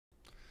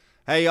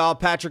Hey y'all,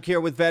 Patrick here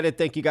with Vetted.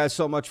 Thank you guys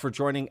so much for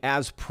joining.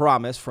 As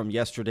promised from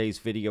yesterday's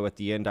video at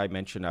the end, I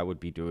mentioned I would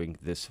be doing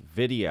this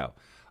video.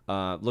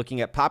 Looking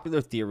at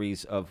popular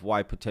theories of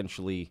why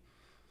potentially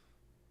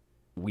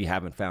we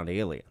haven't found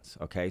aliens.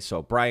 Okay,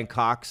 so Brian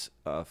Cox,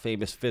 a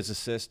famous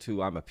physicist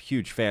who I'm a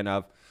huge fan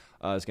of,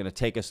 is going to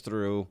take us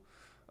through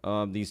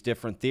these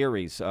different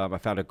theories. I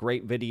found a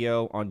great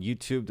video on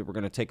YouTube that we're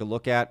going to take a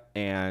look at,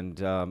 and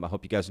I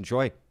hope you guys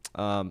enjoy.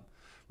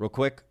 Real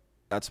quick,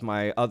 that's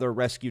my other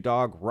rescue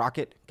dog,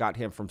 Rocket. Got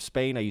him from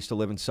Spain. I used to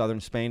live in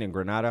southern Spain, in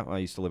Granada. I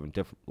used to live in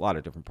a lot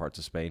of different parts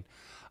of Spain.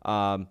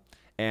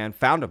 And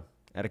found him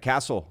at a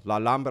castle, La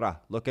Alhambra.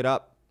 Look it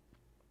up.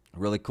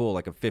 Really cool,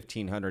 like a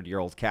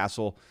 1,500-year-old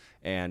castle.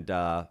 And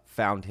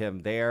found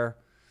him there.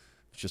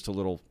 Just a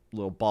little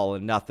ball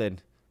of nothing.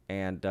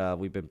 And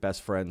we've been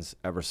best friends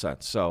ever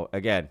since. So,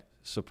 again,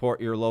 support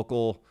your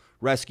local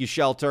rescue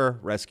shelter.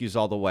 Rescues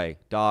all the way.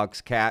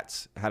 Dogs,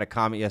 cats. Had a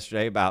comment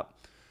yesterday about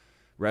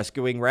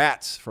rescuing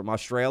rats from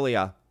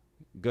Australia.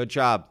 Good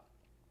job.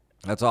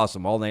 That's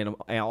awesome.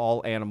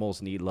 All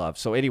animals need love.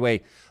 So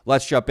anyway,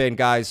 let's jump in,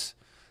 guys.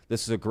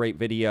 This is a great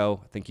video.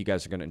 I think you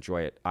guys are going to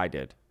enjoy it. I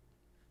did.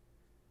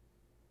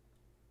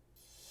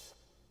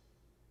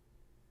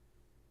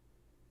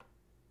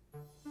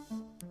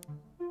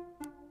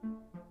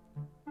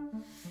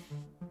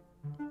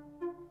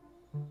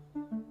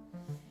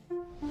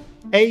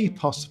 A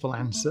possible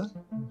answer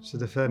to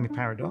the Fermi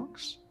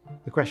paradox,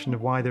 the question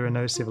of why there are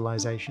no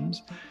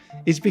civilizations,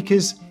 is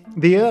because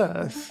the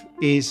Earth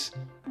is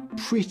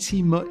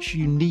pretty much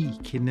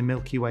unique in the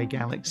Milky Way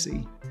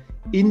galaxy,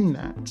 in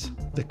that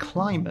the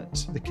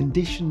climate, the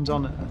conditions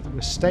on Earth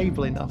were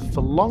stable enough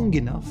for long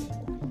enough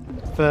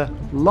for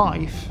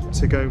life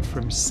to go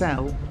from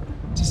cell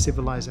to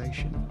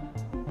civilization.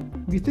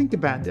 If you think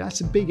about it,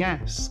 that's a big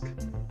ask.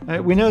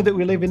 We know that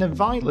we live in a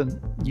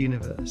violent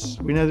universe.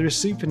 We know there are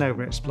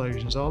supernova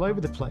explosions all over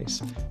the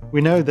place.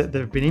 We know that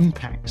there have been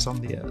impacts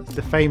on the Earth.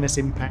 The famous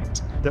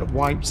impact that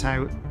wipes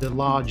out the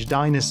large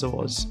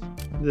dinosaurs.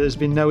 There's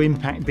been no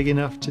impact big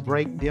enough to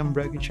break the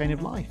unbroken chain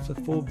of life for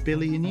 4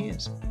 billion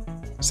years.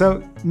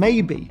 So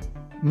maybe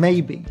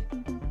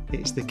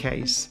it's the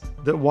case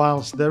that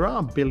whilst there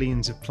are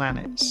billions of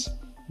planets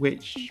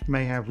which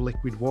may have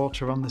liquid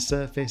water on the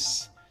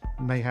surface,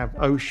 may have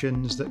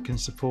oceans that can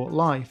support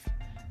life,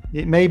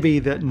 it may be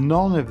that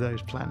none of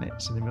those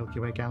planets in the Milky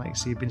Way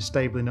galaxy have been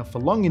stable enough for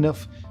long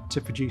enough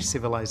to produce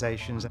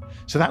civilizations.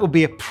 So that would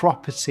be a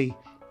property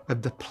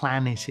of the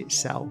planet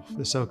itself,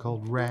 the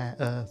so-called rare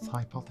Earth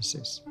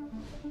hypothesis.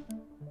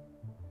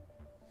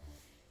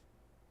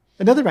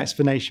 Another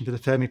explanation for the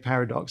Fermi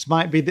paradox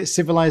might be that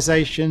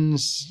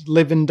civilizations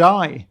live and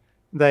die.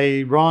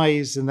 They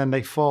rise and then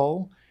they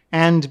fall.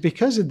 And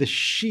because of the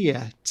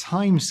sheer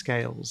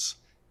timescales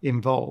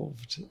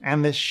involved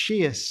and the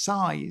sheer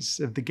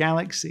size of the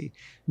galaxy,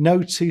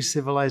 no two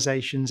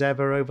civilizations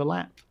ever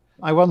overlap.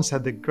 I once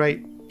had the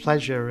great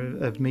pleasure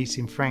of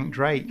meeting Frank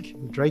Drake,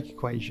 the Drake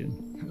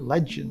equation, a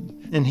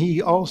legend, and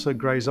he also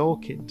grows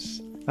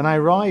orchids. And I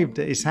arrived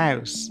at his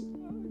house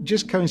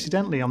just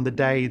coincidentally on the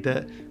day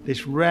that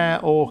this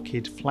rare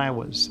orchid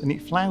flowers, and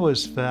it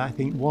flowers for I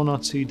think 1 or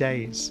 2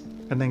 days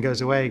and then goes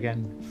away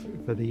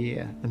again for the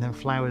year and then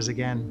flowers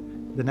again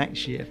the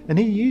next year. And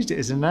he used it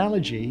as an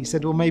analogy. He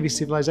said, well, maybe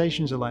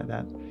civilizations are like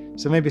that.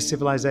 So maybe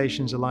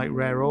civilizations are like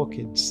rare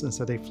orchids, and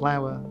so they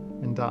flower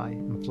and die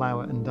and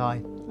flower and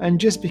die.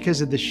 And just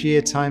because of the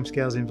sheer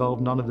timescales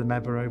involved, none of them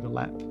ever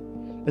overlap.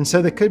 And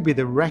so there could be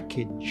the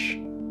wreckage,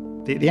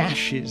 the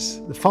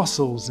ashes, the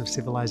fossils of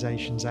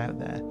civilizations out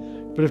there.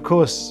 But of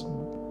course,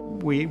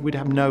 we would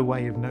have no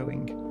way of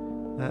knowing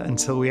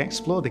until we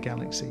explore the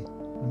galaxy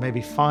and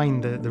maybe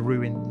find the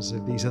ruins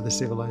of these other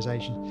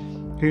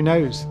civilizations. Who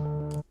knows?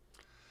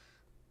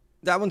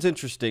 That one's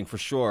interesting for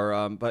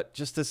sure, but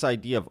just this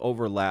idea of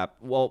overlap.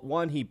 Well,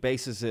 one, he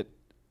bases it,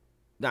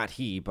 not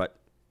he, but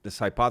this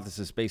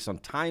hypothesis based on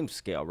time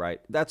scale, right?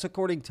 That's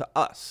according to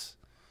us,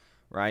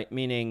 right?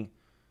 Meaning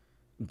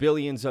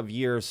billions of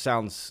years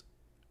sounds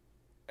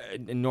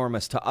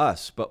enormous to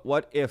us, but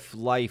what if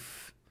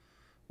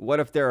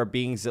there are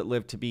beings that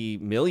live to be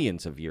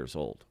millions of years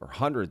old or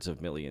hundreds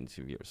of millions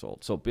of years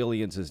old? So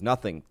billions is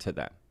nothing to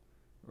them,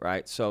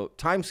 right? So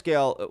time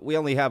scale, we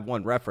only have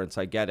one reference,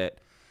 I get it.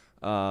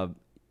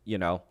 You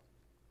know,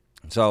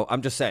 so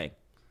I'm just saying,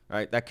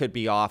 right, that could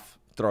be off,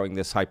 throwing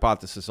this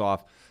hypothesis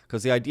off,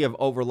 because the idea of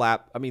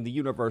overlap, I mean, the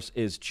universe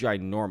is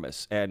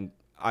ginormous, and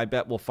I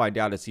bet we'll find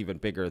out it's even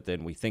bigger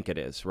than we think it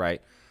is, right?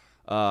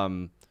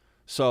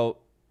 So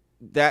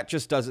that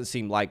just doesn't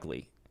seem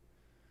likely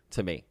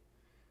to me,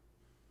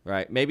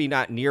 right? Maybe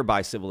not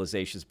nearby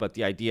civilizations, but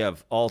the idea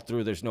of all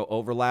through there's no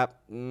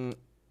overlap,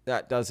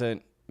 that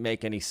doesn't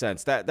make any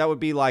sense. That would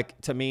be like,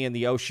 to me, in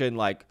the ocean,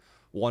 like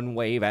one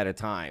wave at a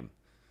time,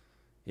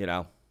 you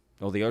know?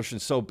 Oh, the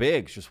ocean's so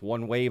big, it's just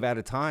one wave at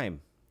a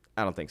time.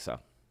 I don't think so.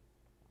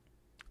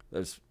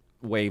 There's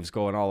waves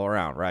going all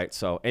around, right?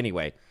 So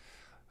anyway,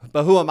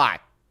 but who am I?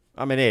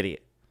 I'm an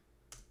idiot.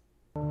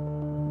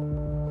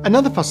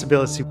 Another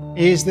possibility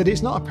is that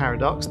it's not a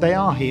paradox, they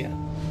are here.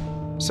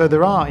 So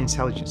there are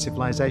intelligent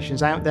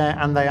civilizations out there,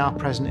 and they are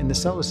present in the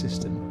solar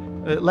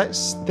system.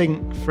 Let's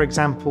think, for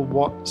example,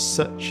 what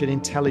such an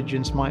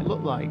intelligence might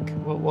look like.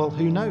 Well,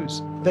 who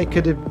knows? They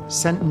could have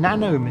sent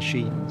nano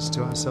machines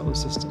to our solar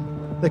system.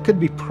 There could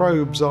be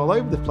probes all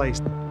over the place.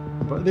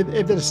 But if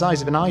they're the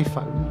size of an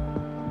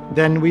iPhone,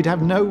 then we'd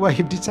have no way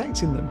of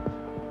detecting them.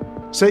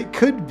 So it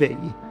could be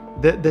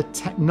that the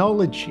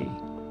technology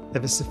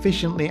of a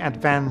sufficiently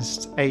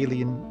advanced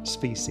alien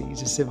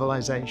species, a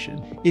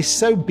civilization, is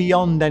so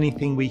beyond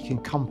anything we can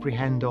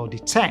comprehend or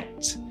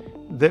detect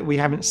that we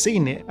haven't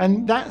seen it.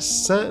 And that's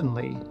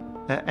certainly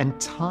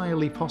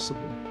entirely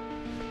possible.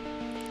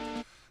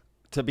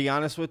 To be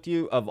honest with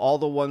you, of all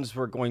the ones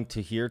we're going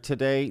to hear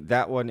today,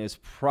 that one is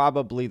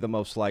probably the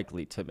most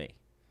likely to me.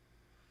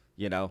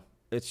 You know,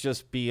 it's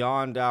just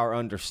beyond our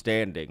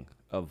understanding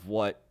of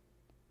what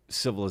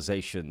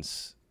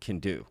civilizations can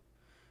do,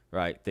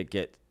 right? That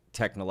get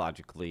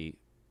technologically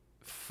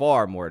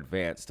far more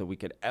advanced than we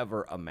could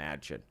ever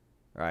imagine,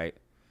 right?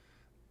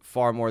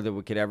 Far more than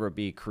we could ever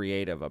be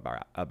creative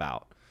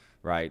about,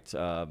 right?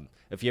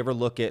 If you ever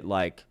look at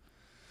like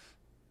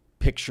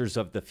pictures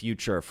of the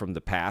future from the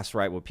past,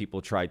 right, when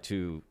people try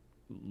to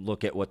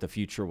look at what the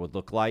future would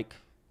look like,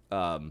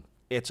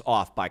 it's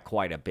off by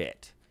quite a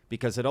bit,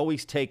 because it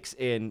always takes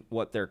in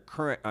what their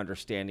current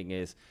understanding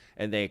is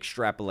and they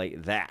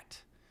extrapolate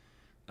that,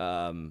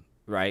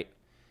 right?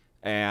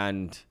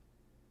 And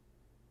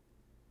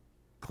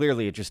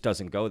clearly it just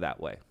doesn't go that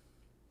way,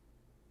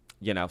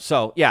 you know?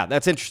 So yeah,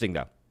 that's interesting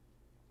though.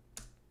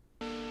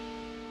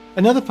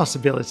 Another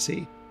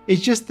possibility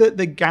is just that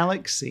the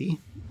galaxy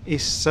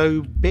is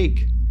so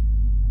big.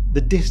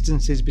 The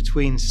distances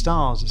between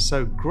stars are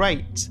so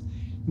great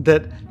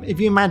that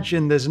if you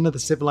imagine there's another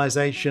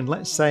civilization,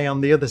 let's say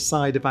on the other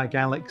side of our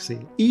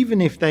galaxy,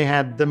 even if they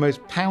had the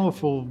most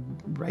powerful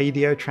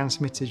radio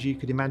transmitters you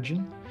could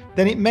imagine,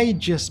 then it may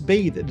just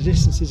be that the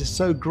distances are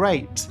so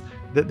great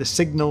that the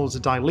signals are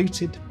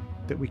diluted,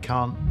 that we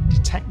can't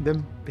detect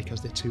them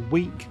because they're too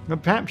weak.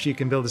 And perhaps you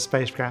can build a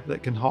spacecraft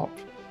that can hop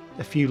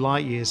a few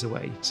light years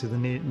away to the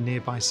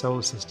nearby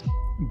solar system.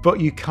 But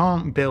you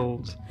can't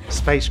build a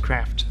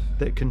spacecraft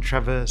that can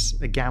traverse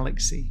a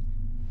galaxy.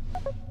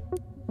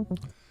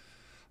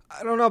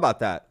 I don't know about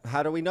that.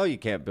 How do we know you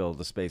can't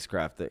build a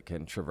spacecraft that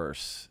can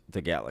traverse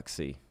the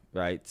galaxy,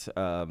 right?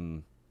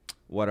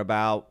 What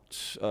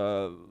about,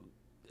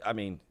 I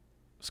mean,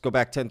 let's go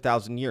back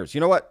 10,000 years. You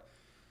know what?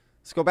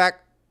 Let's go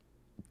back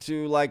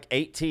to like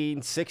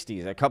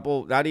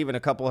 1860s, not even a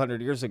couple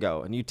hundred years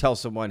ago, and you tell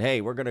someone,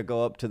 hey, we're going to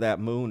go up to that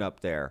moon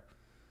up there,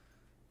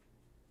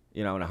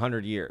 you know, in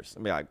 100 years.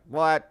 I'll be like,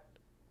 what?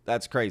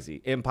 That's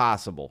crazy.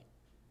 Impossible.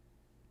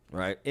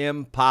 Right?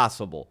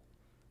 Impossible.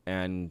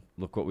 And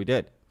look what we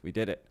did. We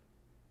did it.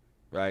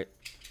 Right?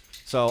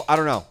 So, I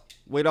don't know.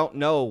 We don't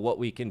know what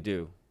we can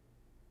do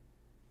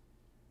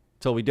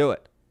till we do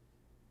it.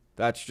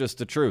 That's just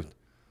the truth.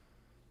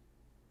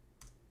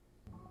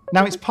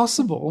 Now, it's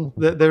possible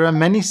that there are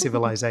many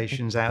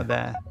civilizations out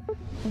there,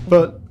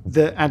 but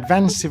the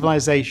advanced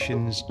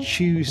civilizations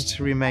choose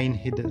to remain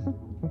hidden.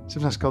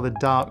 Sometimes called the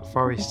dark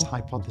forest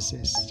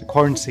hypothesis, the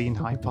quarantine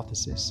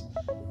hypothesis.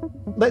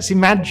 Let's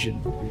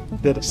imagine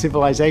that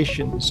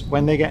civilizations,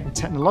 when they get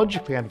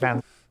technologically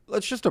advanced...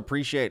 Let's just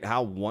appreciate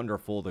how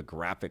wonderful the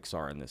graphics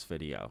are in this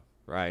video,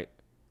 right?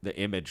 The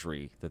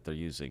imagery that they're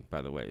using,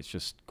 by the way, it's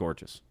just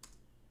gorgeous.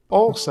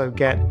 Also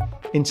get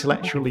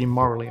intellectually and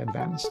morally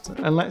advanced.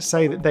 And let's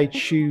say that they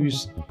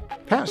choose,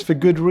 perhaps for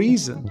good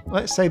reason,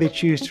 let's say they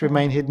choose to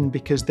remain hidden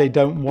because they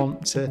don't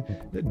want to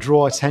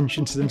draw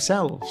attention to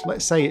themselves.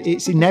 Let's say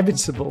it's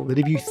inevitable that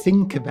if you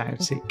think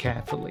about it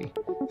carefully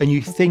and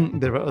you think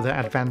there are other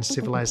advanced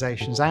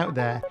civilizations out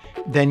there,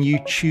 then you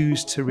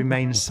choose to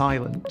remain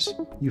silent.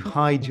 You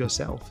hide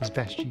yourself as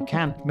best you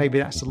can. Maybe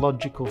that's the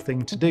logical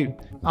thing to do.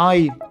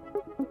 I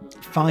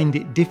find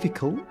it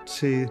difficult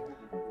to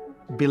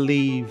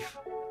believe,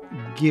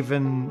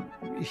 given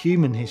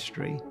human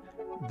history,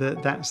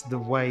 that that's the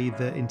way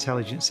that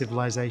intelligent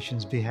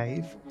civilizations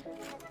behave.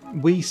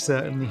 We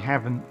certainly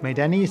haven't made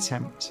any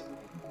attempt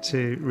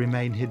to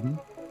remain hidden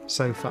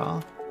so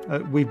far.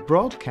 We've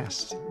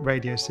broadcast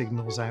radio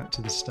signals out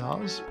to the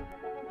stars.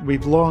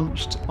 We've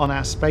launched on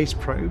our space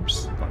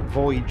probes, like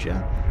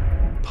Voyager,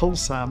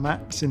 pulsar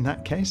maps in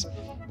that case,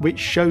 which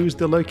shows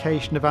the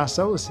location of our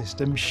solar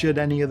system should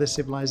any other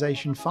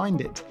civilization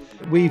find it.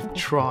 We've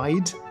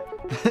tried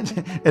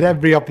at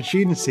every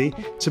opportunity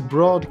to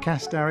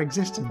broadcast our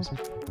existence.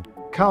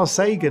 Carl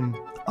Sagan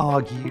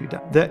argued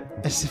that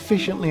a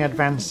sufficiently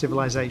advanced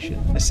civilization,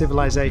 a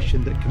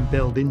civilization that can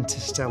build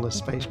interstellar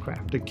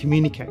spacecraft and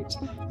communicate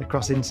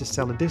across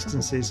interstellar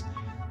distances,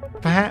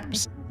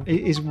 perhaps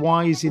is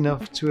wise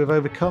enough to have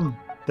overcome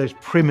those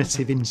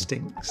primitive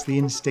instincts, the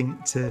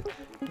instinct to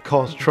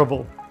cause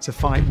trouble, to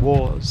fight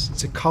wars,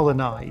 to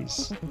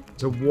colonize,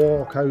 to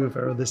walk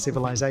over other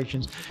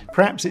civilizations.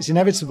 Perhaps it's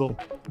inevitable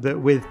that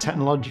with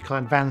technological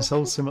advance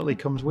ultimately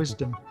comes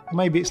wisdom.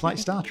 Maybe it's like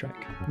Star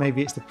Trek.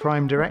 Maybe it's the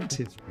Prime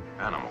Directive.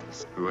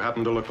 Animals who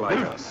happen to look like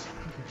us.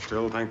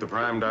 Still thank the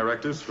Prime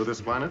Directives for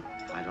this planet?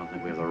 I don't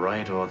think we have the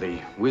right or the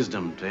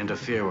wisdom to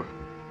interfere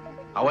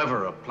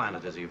however a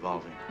planet is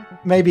evolving.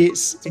 Maybe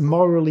it's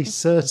morally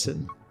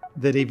certain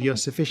that if you're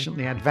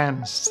sufficiently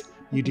advanced,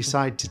 you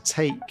decide to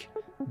take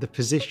the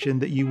position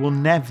that you will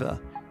never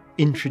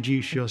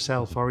introduce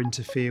yourself or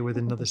interfere with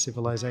another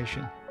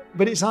civilization.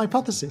 But it's a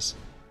hypothesis.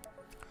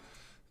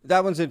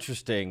 That one's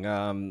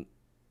interesting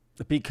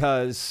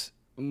because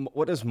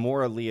what does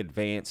morally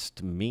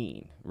advanced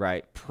mean,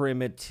 right?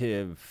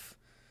 Primitive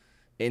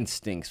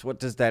instincts. What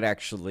does that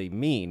actually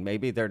mean?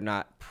 Maybe they're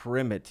not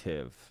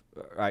primitive,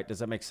 right? Does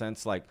that make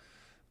sense? Like,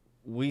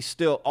 we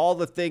still, all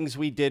the things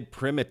we did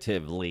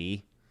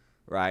primitively,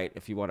 right,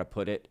 if you want to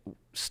put it,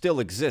 still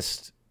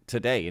exist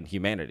today in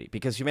humanity,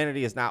 because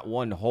humanity is not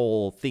one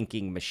whole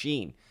thinking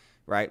machine,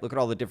 right? Look at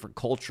all the different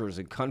cultures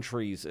and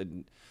countries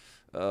and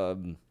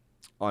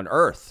on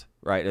Earth,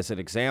 right, as an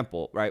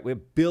example, right? We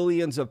have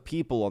billions of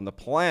people on the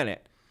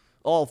planet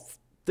all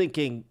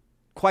thinking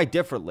quite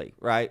differently,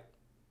 right?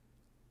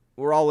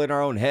 We're all in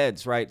our own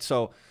heads, right?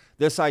 So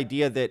this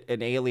idea that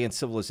an alien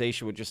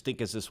civilization would just think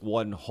as this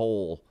one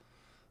whole,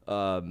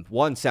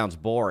 one sounds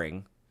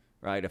boring,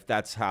 right? If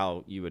that's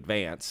how you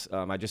advance,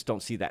 I just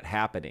don't see that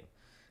happening.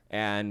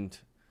 And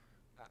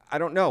I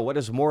don't know, what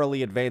does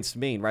morally advanced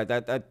mean, right?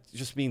 That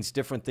just means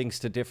different things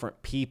to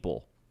different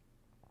people.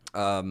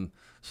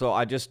 So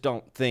I just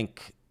don't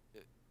think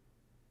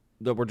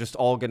that we're just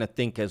all going to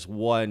think as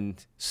one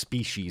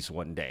species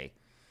one day,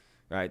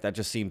 right? That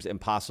just seems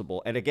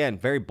impossible. And again,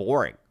 very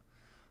boring.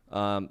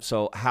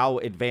 So how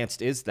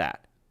advanced is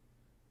that,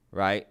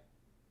 right?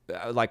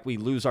 Like, we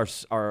lose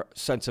our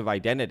sense of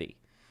identity.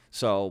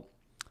 So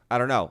I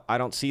don't know. I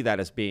don't see that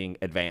as being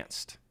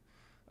advanced.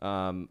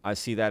 I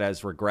see that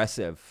as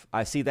regressive.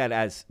 I see that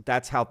as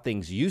that's how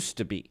things used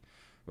to be,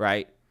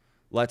 right?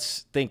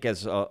 Let's think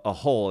as a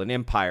whole, an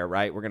empire,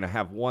 right? We're going to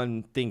have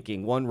one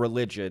thinking, one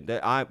religion,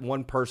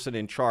 one person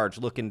in charge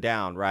looking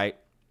down, right?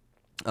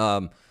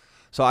 So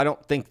I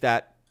don't think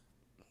that,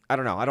 I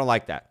don't know. I don't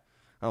like that.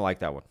 I don't like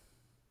that one.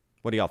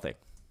 What do y'all think?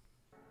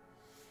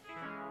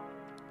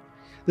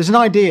 There's an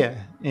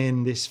idea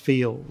in this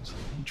field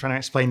trying to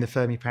explain the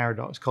Fermi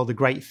paradox called the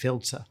great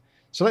filter.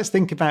 So let's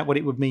think about what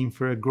it would mean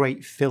for a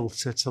great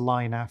filter to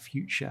lie in our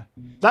future.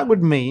 That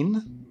would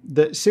mean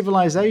that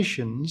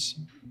civilizations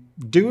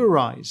do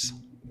arise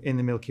in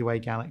the Milky Way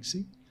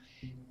galaxy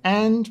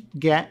and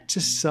get to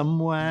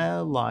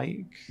somewhere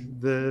like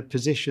the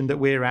position that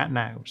we're at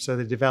now. So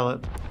they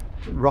develop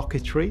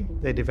rocketry,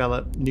 they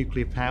develop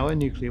nuclear power,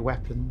 nuclear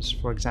weapons,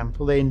 for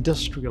example, they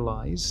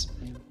industrialize.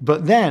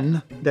 But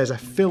then there's a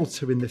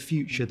filter in the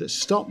future that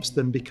stops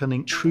them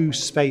becoming true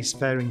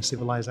spacefaring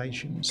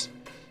civilizations.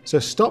 So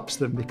stops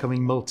them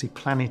becoming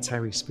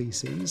multiplanetary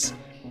species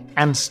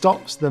and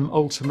stops them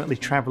ultimately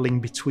traveling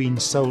between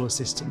solar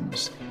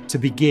systems to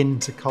begin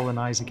to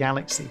colonize a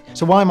galaxy.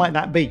 So why might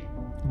that be?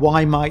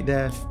 Why might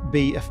there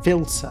be a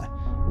filter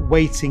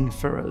waiting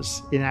for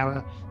us in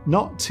our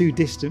not too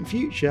distant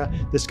future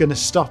that's going to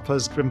stop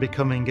us from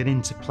becoming an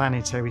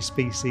interplanetary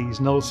species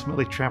and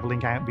ultimately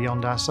traveling out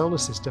beyond our solar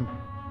system?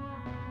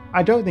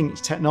 I don't think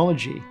it's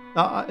technology.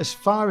 As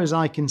far as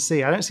I can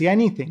see, I don't see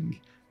anything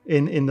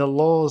in the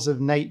laws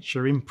of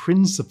nature, in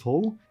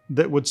principle,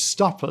 that would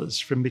stop us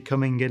from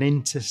becoming an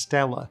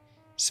interstellar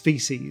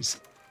species.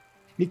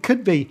 It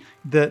could be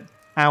that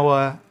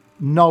our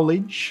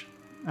knowledge,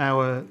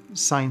 our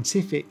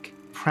scientific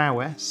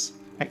prowess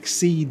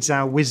exceeds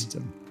our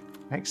wisdom,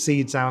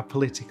 exceeds our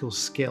political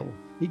skill.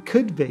 It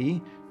could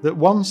be that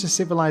once a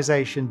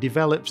civilization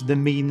develops the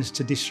means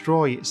to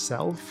destroy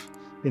itself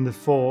in the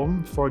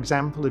form, for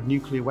example, of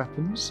nuclear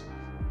weapons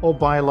or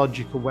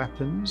biological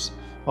weapons,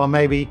 or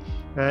maybe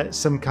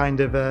some kind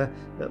of a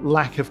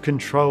lack of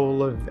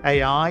control of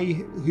AI,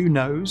 who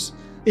knows?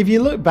 If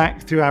you look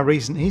back through our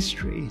recent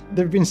history,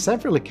 there have been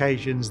several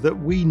occasions that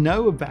we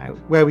know about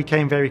where we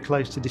came very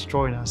close to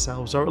destroying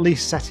ourselves, or at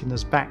least setting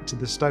us back to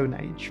the Stone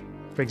Age.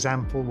 For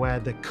example, where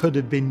there could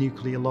have been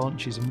nuclear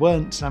launches and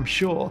weren't. I'm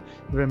sure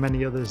there are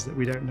many others that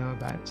we don't know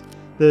about.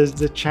 There's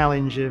the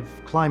challenge of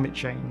climate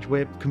change.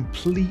 We're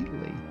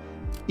completely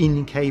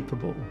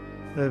incapable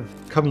of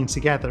coming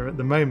together at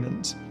the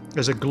moment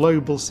as a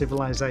global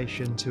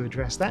civilization to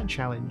address that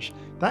challenge.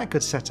 That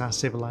could set our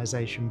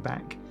civilization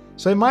back.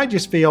 So it might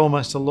just be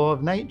almost a law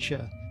of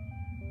nature.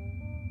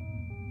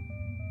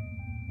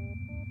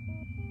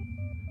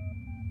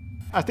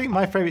 I think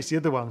my favourite's the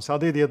other one, so I'll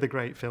do the other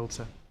great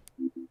filter.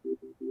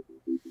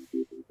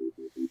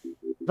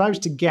 If I was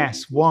to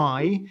guess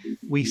why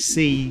we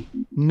see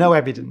no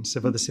evidence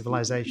of other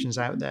civilizations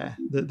out there,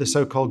 the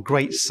so-called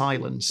Great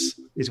Silence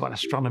is what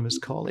astronomers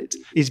call it,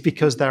 is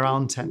because there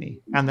aren't any,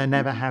 and there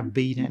never have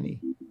been any.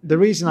 The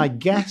reason I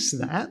guess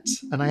that,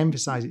 and I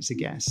emphasize it's a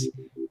guess,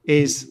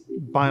 is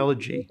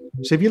biology.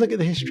 So if you look at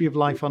the history of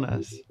life on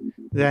Earth,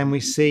 then we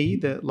see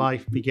that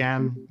life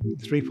began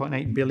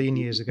 3.8 billion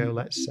years ago,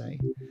 let's say.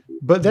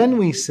 But then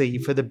we see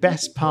for the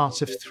best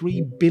part of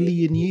 3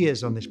 billion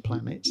years on this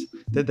planet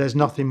that there's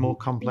nothing more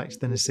complex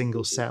than a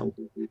single cell.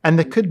 And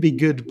there could be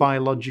good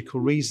biological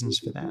reasons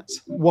for that.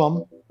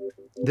 One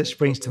that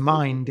springs to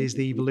mind is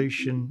the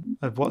evolution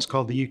of what's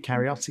called the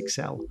eukaryotic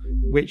cell,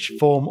 which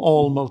form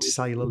all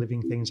multicellular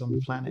living things on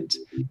the planet.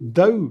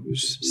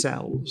 Those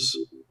cells,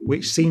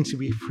 which seem to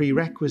be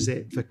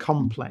prerequisite for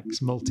complex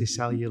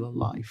multicellular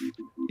life,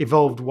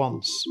 evolved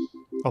once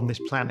on this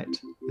planet,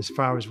 as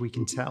far as we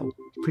can tell,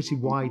 pretty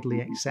widely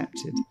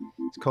accepted.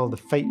 It's called the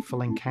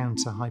fateful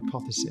encounter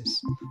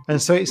hypothesis.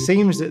 And so it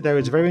seems that there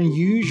was a very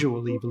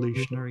unusual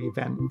evolutionary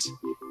event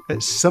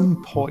at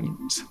some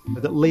point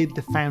that laid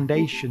the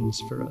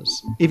foundations for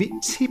us. If it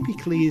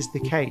typically is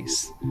the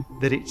case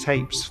that it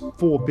takes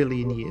 4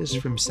 billion years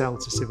from cell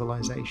to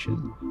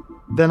civilization,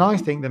 then I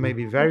think there may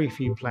be very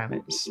few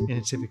planets in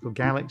a typical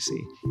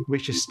galaxy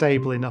which are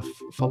stable enough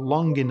for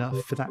long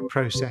enough for that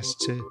process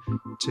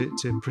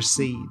to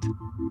proceed.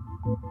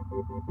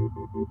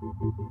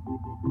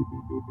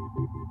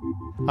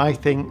 I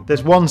think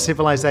there's one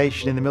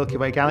civilization in the Milky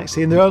Way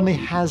galaxy, and there only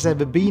has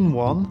ever been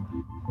one,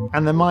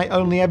 and there might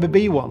only ever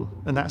be one,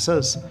 and that's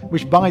us.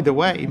 Which, by the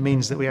way,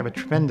 means that we have a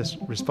tremendous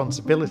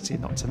responsibility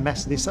not to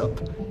mess this up.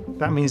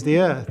 That means the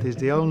Earth is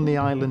the only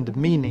island of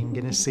meaning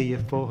in a sea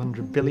of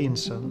 400 billion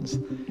suns.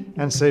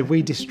 And so if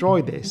we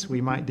destroy this,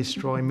 we might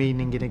destroy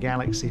meaning in a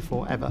galaxy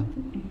forever.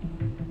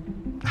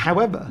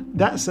 However,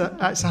 that's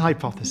a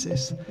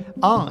hypothesis.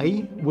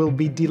 I will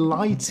be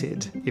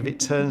delighted if it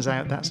turns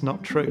out that's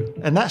not true.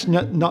 And that's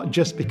not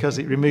just because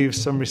it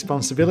removes some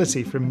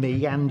responsibility from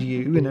me and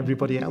you and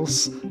everybody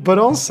else, but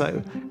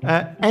also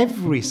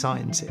every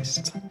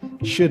scientist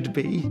should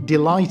be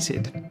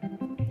delighted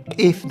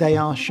if they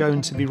are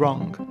shown to be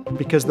wrong.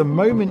 Because the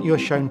moment you're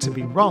shown to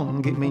be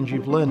wrong, it means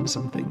you've learned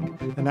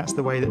something. And that's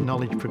the way that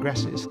knowledge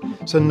progresses.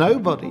 So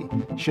nobody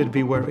should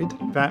be worried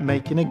about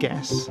making a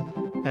guess,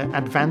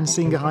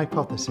 advancing a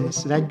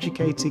hypothesis, an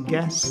educated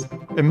guess.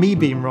 And me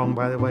being wrong,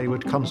 by the way,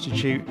 would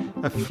constitute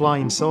a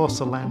flying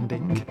saucer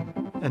landing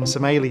and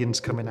some aliens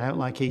coming out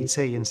like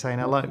E.T. and saying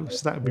hello.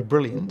 So that would be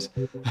brilliant.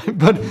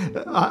 But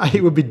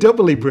it would be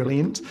doubly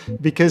brilliant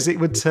because it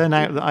would turn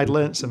out that I'd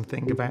learnt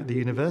something about the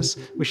universe,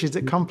 which is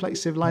that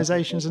complex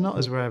civilizations are not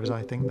as rare as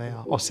I think they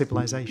are, or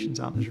civilizations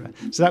aren't as rare.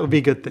 So that would be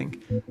a good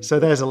thing. So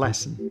there's a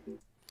lesson.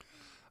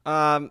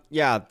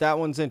 Yeah, that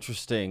one's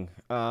interesting.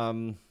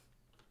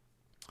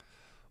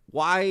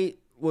 Why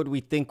would we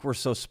think we're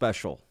so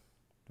special,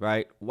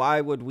 right? Why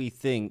would we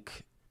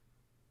think...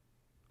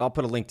 I'll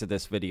put a link to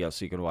this video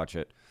so you can watch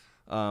it.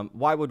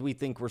 Why would we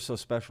think we're so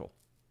special?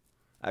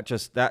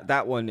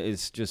 That one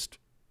is just...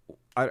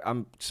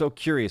 I'm so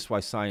curious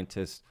why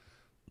scientists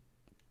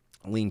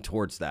lean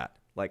towards that.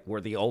 Like, we're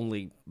the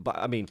only...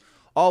 I mean,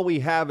 all we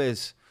have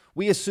is...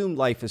 We assume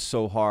life is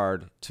so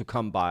hard to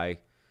come by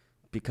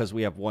because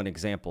we have one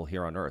example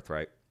here on Earth,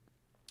 right?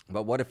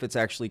 But what if it's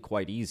actually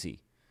quite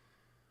easy?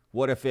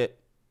 What if it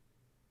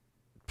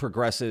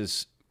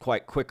progresses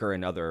quite quicker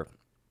in other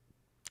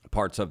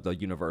parts of the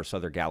universe,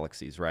 other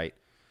galaxies, right?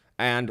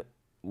 And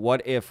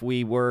what if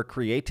we were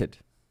created,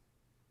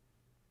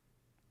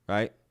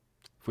 right?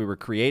 If we were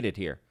created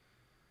here,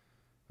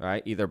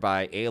 right? Either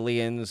by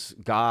aliens,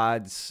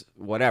 gods,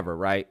 whatever,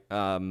 right?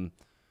 Then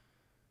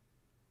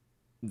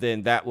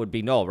that would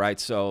be null, right?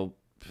 So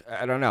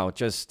I don't know.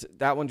 Just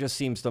that one just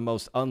seems the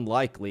most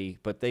unlikely,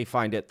 but they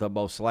find it the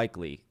most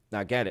likely.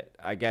 I get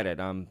it.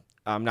 I'm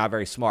not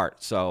very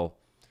smart, so...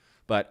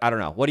 But I don't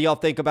know. What do y'all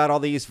think about all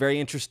these? Very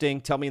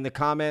interesting. Tell me in the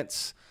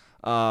comments.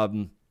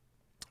 We'll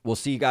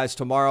see you guys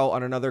tomorrow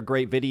on another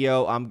great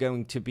video. I'm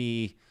going to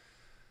be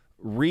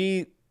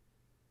looking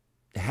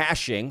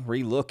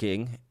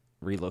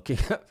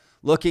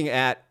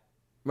at,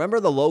 remember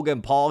the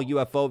Logan Paul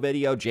UFO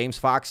video James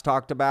Fox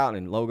talked about,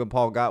 and Logan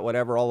Paul got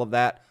whatever, all of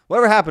that.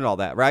 Whatever happened to all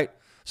that, right?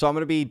 So I'm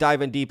going to be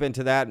diving deep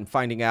into that and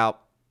finding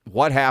out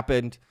what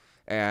happened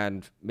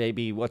and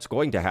maybe what's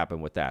going to happen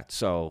with that.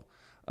 So...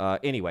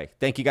 anyway,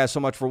 thank you guys so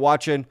much for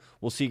watching.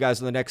 We'll see you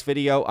guys in the next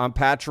video. I'm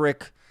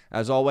Patrick.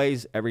 As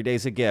always, every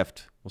day's a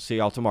gift. We'll see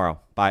y'all tomorrow.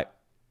 Bye.